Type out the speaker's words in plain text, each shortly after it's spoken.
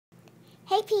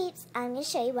Hey peeps, I'm going to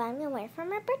show you what I'm going to wear for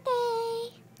my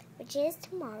birthday, which is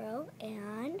tomorrow,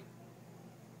 and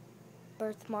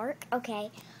birthmark.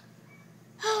 Okay.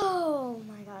 Oh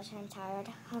my gosh, I'm tired.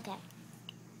 Okay.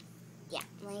 Yeah,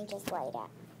 let me just lay it out.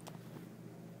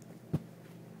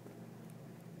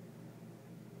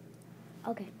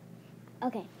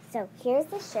 Okay, so here's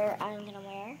the shirt I'm going to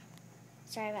wear.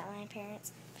 Sorry about my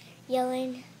parents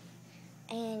yelling,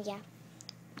 and yeah.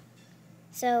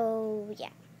 So, yeah.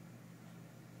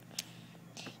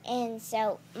 And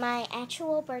so, my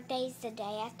actual birthday is the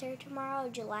day after tomorrow,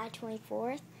 July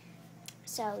 24th.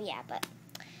 So, yeah, but,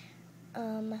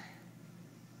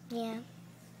 yeah.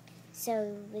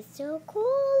 So, it's so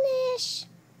coolish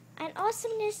and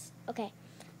awesomeness. Okay,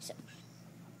 so,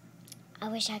 I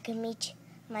wish I could meet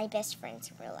my best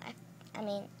friends in real life. I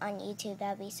mean, on YouTube,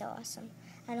 that would be so awesome.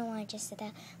 I don't want to just say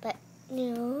that, but,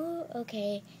 no,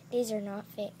 okay, these are not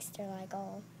fixed. They're like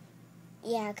all,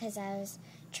 yeah, because I was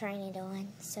trying it on,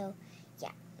 so,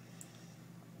 yeah.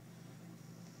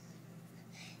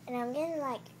 And I'm going to,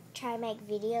 like, try to make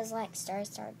videos like Star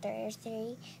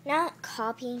 33. Not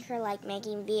copying her, like,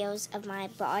 making videos of my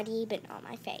body, but not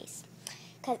my face.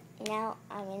 Because now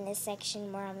I'm in this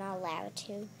section where I'm not allowed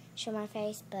to show my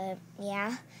face, but,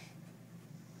 yeah.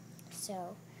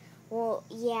 So, well,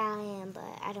 yeah, I am,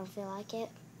 but I don't feel like it.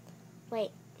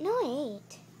 Wait, no, I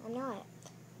ain't. I'm not.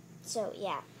 So,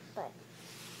 yeah, but...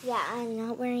 yeah, I'm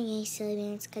not wearing any silly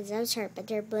bands because those hurt, but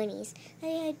they're bunnies. I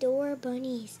adore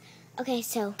bunnies. Okay,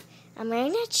 so I'm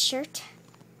wearing that shirt.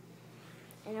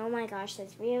 And oh my gosh,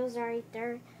 this video's already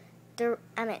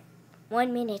I'm at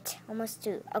 1 minute, almost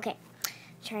 2. Okay,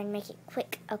 trying to make it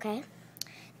quick, okay?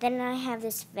 Then I have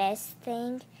this vest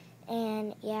thing,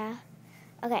 and yeah.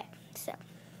 Okay, so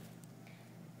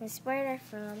this is where they're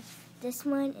from. This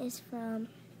one is from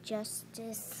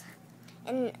Justice,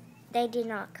 and they did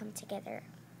not come together.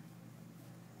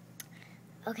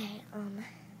 Okay,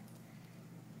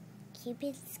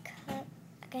 Cupid's cup,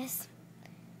 I guess.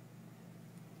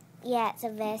 Yeah, it's a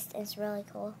vest. It's really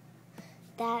cool.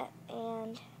 That,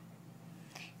 and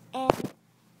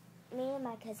me and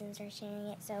my cousins are sharing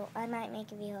it, so I might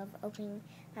make a video of opening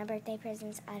my birthday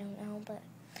presents. I don't know, but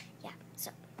yeah, so.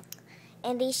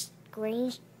 And these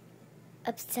green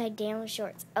upside down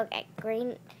shorts. Okay,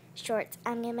 green shorts.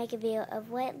 I'm going to make a video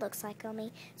of what it looks like on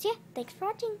me. So yeah, thanks for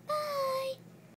watching. Bye!